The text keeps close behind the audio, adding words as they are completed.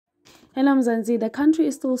Hello Mzansi, the country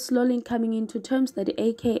is still slowly coming into terms that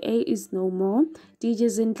AKA is no more. DJ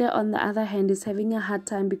Zinhle, on the other hand, is having a hard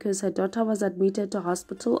time because her daughter was admitted to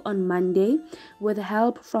hospital on Monday with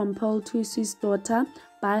help from Paul Tusi's daughter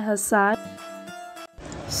by her side.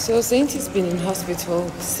 So Zintle's been in hospital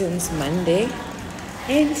since Monday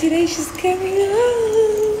and today she's coming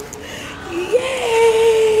home.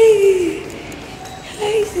 Yay!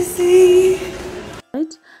 Hi Sissy!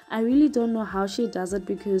 I really don't know how she does it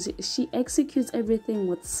because she executes everything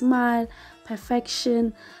with smile,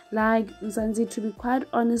 perfection. Like Mzansi, to be quite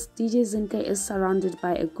honest, DJ Zinhle is surrounded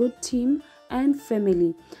by a good team and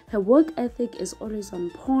family. Her work ethic is always on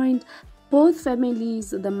point. Both families,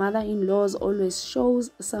 the mother-in-laws always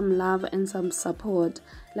shows some love and some support.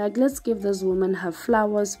 Like, let's give this woman her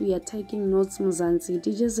flowers. We are taking notes, Mzansi.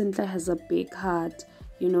 DJ Zinhle has a big heart.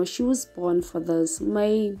 You know, she was born for this.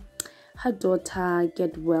 May her daughter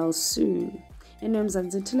get well soon. Anyway,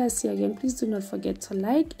 until I see you again, please do not forget to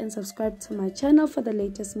like and subscribe to my channel for the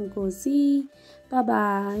latest Mgozi. Bye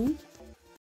bye.